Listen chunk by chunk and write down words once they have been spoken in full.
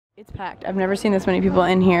It's packed. I've never seen this many people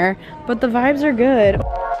in here, but the vibes are good.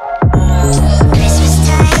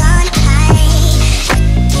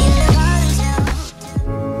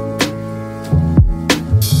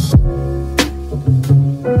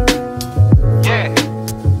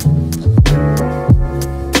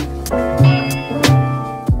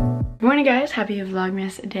 Good morning, guys. Happy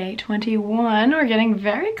Vlogmas day 21. We're getting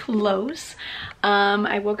very close.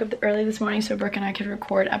 I woke up early this morning so Brooke and I could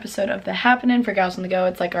record episode of The Happening for Gals on the Go.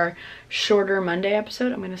 It's like our shorter Monday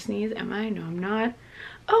episode. I'm gonna sneeze. Am I? No, I'm not.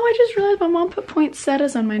 Oh, I just realized my mom put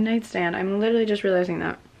poinsettias on my nightstand. I'm literally just realizing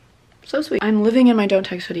that. So sweet. I'm living in my Don't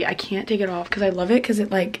Text hoodie. I can't take it off because I love it because it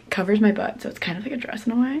like covers my butt, so it's kind of like a dress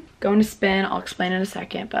in a way. Going to spin. I'll explain in a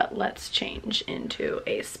second, but let's change into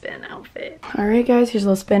a spin outfit. All right, guys, here's a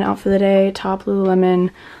little spin outfit of the day. Top Lululemon,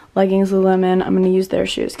 leggings Lululemon. I'm gonna use their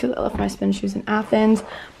shoes because I left my spin shoes in Athens.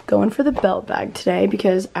 Going for the belt bag today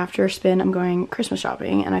because after spin I'm going Christmas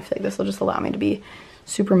shopping, and I feel like this will just allow me to be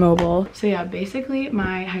super mobile. So yeah, basically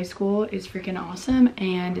my high school is freaking awesome,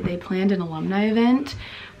 and they planned an alumni event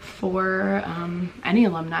for any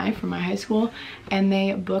alumni from my high school, and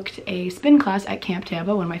they booked a spin class at Camp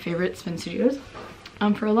Tampa, one of my favorite spin studios,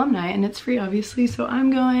 for alumni, and it's free obviously, so I'm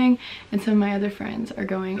going and some of my other friends are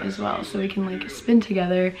going as well, so we can like spin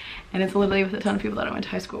together, and it's literally with a ton of people that I went to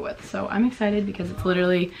high school with, so I'm excited because it's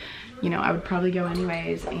literally, you know, I would probably go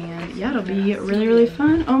anyways, and yeah, it'll be really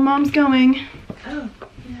fun. Oh, mom's going. Oh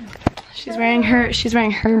yeah, she's wearing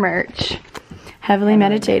her merch. Heavily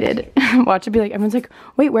meditated. Watch it be like, everyone's like,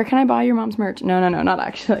 wait, where can I buy your mom's merch? No, not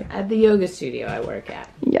actually. At the yoga studio I work at.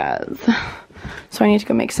 Yes. So I need to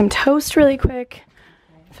go make some toast really quick,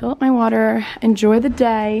 fill up my water, enjoy the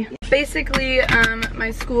day. Basically,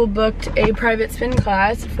 my school booked a private spin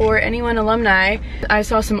class for anyone alumni. I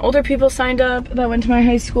saw some older people signed up that went to my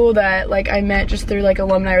high school that like I met just through like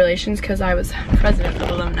alumni relations, because I was president of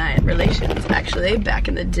alumni relations actually back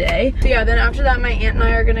in the day. So yeah, then after that my aunt and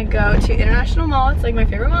I are gonna go to International Mall. It's like my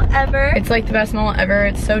favorite mall ever. It's like the best mall ever.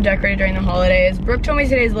 It's so decorated during the holidays. Brooke told me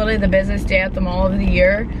today is literally the busiest day at the mall of the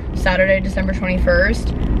year, Saturday, December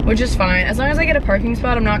 21st, which is fine. As long as I get a parking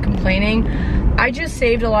spot, I'm not complaining. I just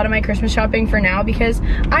saved a lot of my Christmas shopping for now because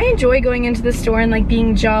I enjoy going into the store and like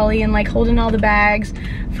being jolly and like holding all the bags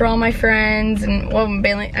for all my friends, and well, I'm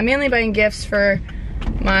mainly buying gifts for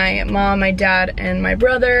my mom, my dad, and my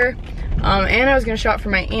brother. And I was gonna shop for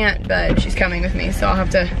my aunt, but she's coming with me, so I'll have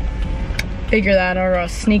to figure that out or I'll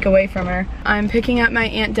sneak away from her. I'm picking up my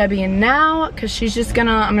Aunt Debbie now because she's just I'm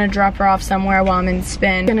gonna drop her off somewhere while I'm in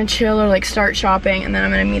spin. I'm gonna chill or like start shopping, and then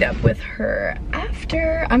I'm gonna meet up with her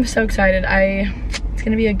after. I'm so excited. It's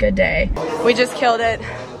gonna be a good day. We just killed it.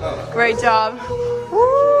 Great job.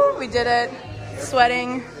 Woo, we did it.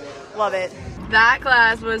 Sweating, love it. That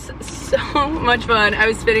class was so much fun. I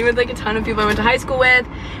was spinning with like a ton of people I went to high school with,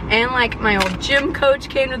 and like my old gym coach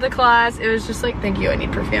came to the class. It was just like, thank you, I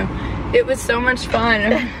need perfume. It was so much fun.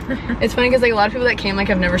 It's funny because like a lot of people that came like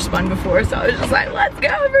have never spun before, so I was just like, let's go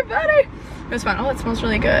everybody. It was fun. Oh, it smells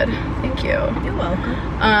really good. Thank you. You're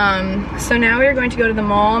welcome. So now we're going to go to the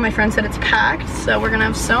mall. My friend said it's packed, so we're gonna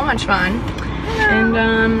have so much fun. Hello.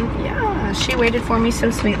 And yeah, she waited for me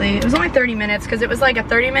so sweetly. It was only 30 minutes because it was like a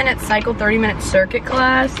 30-minute cycle, 30-minute circuit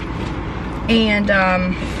class, and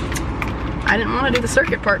I didn't want to do the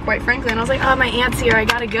circuit part, quite frankly, and I was like, oh, my aunt's here, I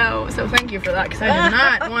gotta go. So thank you for that, because I did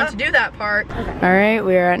not want to do that part. Okay. All right,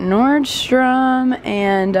 we're at Nordstrom,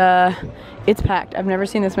 and it's packed. I've never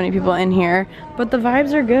seen this many people in here, but the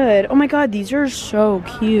vibes are good. Oh my god, these are so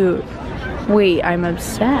cute. Wait, I'm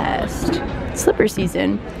obsessed. Slipper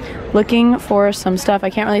season. Looking for some stuff. I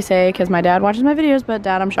can't really say because my dad watches my videos, but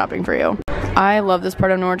Dad, I'm shopping for you. I love this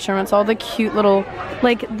part of Nordstrom. It's all the cute little,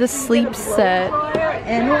 like the sleep set.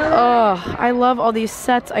 Oh, I love all these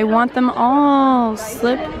sets. I want them all.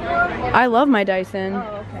 I love my Dyson.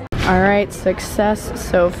 Oh, okay. All right, success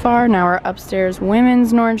so far. Now we're upstairs,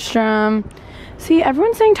 women's Nordstrom. See,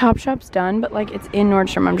 everyone's saying Topshop's done, but like it's in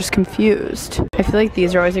Nordstrom. I'm just confused. I feel like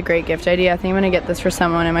these are always a great gift idea. I think I'm gonna get this for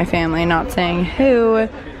someone in my family, not saying who,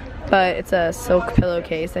 but it's a silk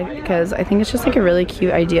pillowcase because I think it's just like a really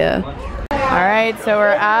cute idea. All right, so we're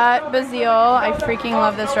at Busiest. I freaking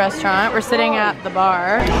love this restaurant. We're sitting at the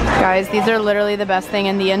bar. Guys, these are literally the best thing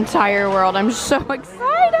in the entire world. I'm so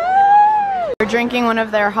excited. We're drinking one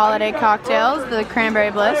of their holiday cocktails, the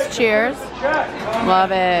Cranberry Bliss. Cheers.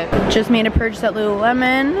 Love it. Just made a purchase at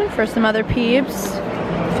Lululemon for some other peeps.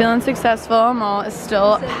 Feeling successful. Mall is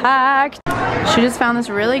still packed. She just found this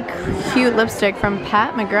really cute lipstick from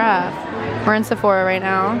Pat McGrath. We're in Sephora right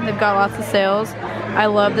now. They've got lots of sales. I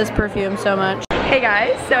love this perfume so much. Hey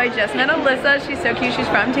guys, so I just met Alyssa. She's so cute. She's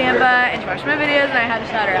from Tampa and she watched my videos and I had to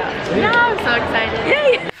shout her out. Yeah, I'm so excited.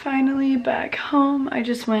 Yay! head back home. I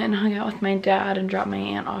just went and hung out with my dad and dropped my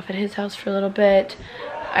aunt off at his house for a little bit.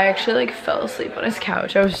 I actually like fell asleep on his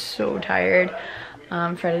couch. I was so tired.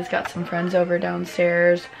 Freddie's got some friends over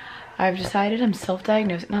downstairs. I've decided I'm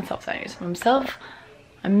self-diagnosed, not self-diagnosed,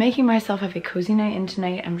 I'm making myself have a cozy night in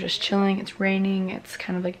tonight. I'm just chilling, it's raining, it's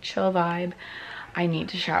kind of like a chill vibe. I need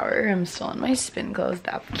to shower. I'm still in my spin clothes,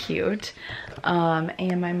 that's cute.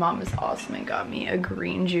 And my mom is awesome and got me a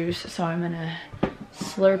green juice, so I'm gonna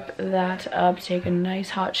slurp that up, take a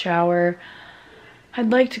nice hot shower.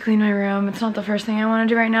 I'd like to clean my room. It's not the first thing I want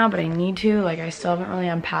to do right now, but I need to. Like, I still haven't really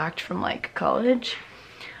unpacked from like college.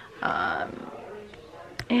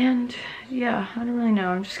 And yeah, I don't really know.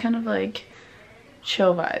 I'm just kind of like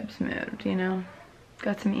chill vibes mood, you know?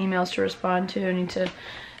 Got some emails to respond to. I need to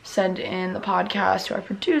send in the podcast to our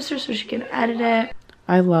producer so she can edit it.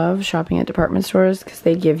 I love shopping at department stores because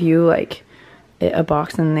they give you like a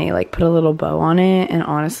box and they like put a little bow on it, and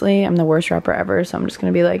honestly I'm the worst rapper ever, so I'm just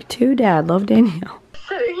gonna be like, to Dad, love Danielle.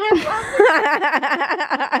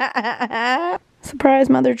 Surprise,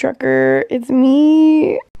 mother trucker, it's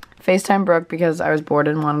me. FaceTime Brooke because I was bored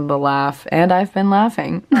and wanted to laugh, and I've been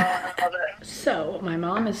laughing. So my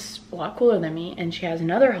mom is a lot cooler than me, and she has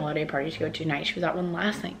another holiday party to go to tonight. She was at one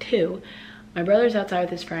last night too. My brother's outside with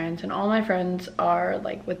his friends, and all my friends are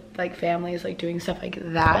like with like families, like doing stuff like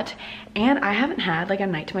that. And I haven't had like a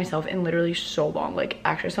night to myself in literally so long, like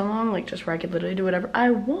actually so long, like just where I could literally do whatever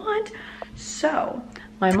I want. So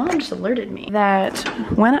my mom just alerted me that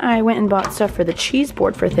when I went and bought stuff for the cheese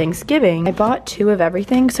board for Thanksgiving, I bought 2 of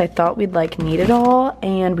everything because I thought we'd like need it all,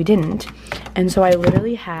 and we didn't. And so I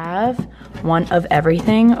literally have 1 of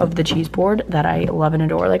everything of the cheese board that I love and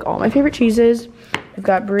adore, like all my favorite cheeses. We've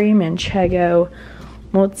got brie, manchego,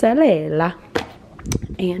 mozzarella,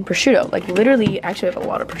 and prosciutto. Like literally, actually I have a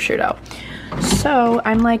lot of prosciutto. So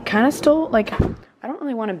I'm like kind of still like, I don't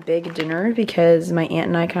really want a big dinner because my aunt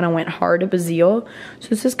and I kind of went hard at Basile. So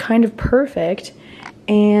this is kind of perfect.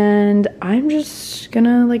 And I'm just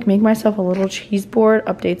gonna like make myself a little cheese board,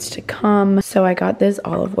 updates to come. So I got this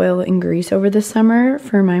olive oil and grease over the summer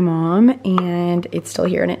for my mom, and it's still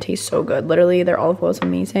here and it tastes so good. Literally their olive oil is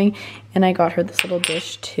amazing. And I got her this little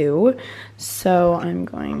dish too. So I'm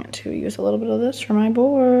going to use a little bit of this for my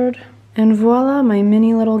board. And voila, my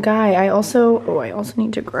mini little guy. I also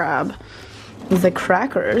need to grab the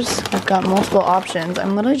crackers. I've got multiple options.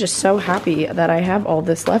 I'm literally just so happy that I have all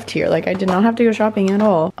this left here. Like I did not have to go shopping at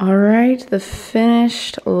all. All right, the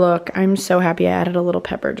finished look. I'm so happy I added a little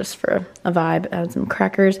pepper just for a vibe. Added some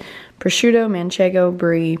crackers, prosciutto, manchego,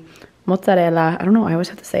 brie, mozzarella. I don't know, I always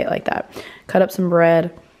have to say it like that. Cut up some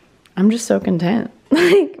bread. I'm just so content.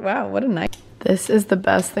 Like, wow, what a night. This is the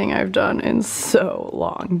best thing I've done in so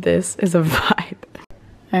long. This is a vibe.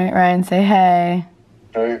 All right, Ryan, say hey.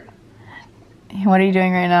 Hey. What are you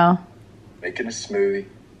doing right now? Making a smoothie.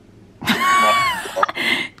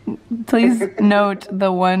 Please note the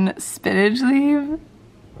 1 spinach leaf.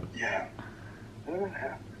 Yeah.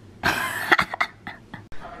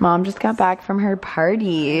 Mom just got back from her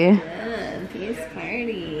party. Yeah, peace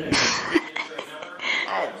party.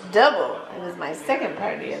 That's double. It was my second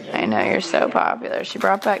party. I know, you're so popular. She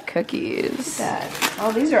brought back cookies.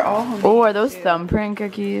 Oh, these are all homemade. Oh, are those thumbprint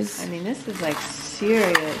cookies? I mean, this is like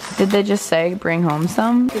serious. Did they just say bring home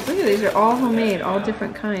some? Look at these, are all homemade, all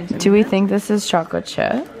different kinds. Do we think this is chocolate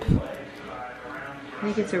chip? I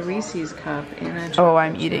think it's a Reese's cup and a chocolate Oh,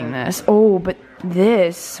 I'm eating this. Oh, but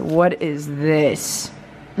this, what is this?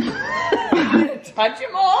 Touch them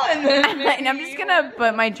all and then And I'm just gonna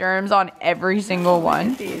put my germs on every single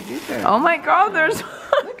one. Oh my god, there's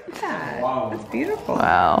Look at that. Wow. That's beautiful.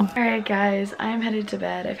 Wow. Alright guys, I'm headed to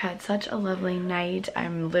bed. I've had such a lovely night.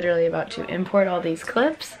 I'm literally about to import all these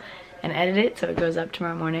clips and edit it so it goes up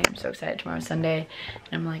tomorrow morning. I'm so excited. Tomorrow's Sunday.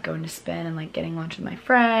 And I'm like going to spin and like getting lunch with my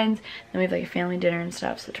friends. Then we have like a family dinner and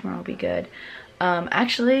stuff, so tomorrow will be good.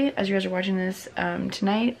 Actually, as you guys are watching this,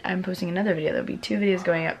 tonight I'm posting another video. There'll be 2 videos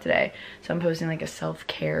going up today. So I'm posting like a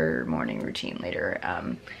self-care morning routine later.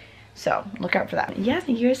 So look out for that. Yeah,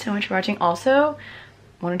 thank you guys so much for watching. Also,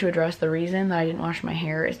 wanted to address the reason that I didn't wash my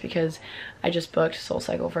hair is because I just booked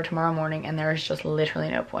SoulCycle for tomorrow morning, and there's just literally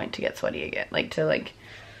no point to get sweaty again.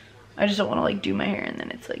 I just don't want to like do my hair and then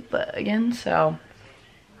it's like bleh again. So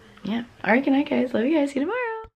yeah. Alright, good night guys. Love you guys. See you tomorrow.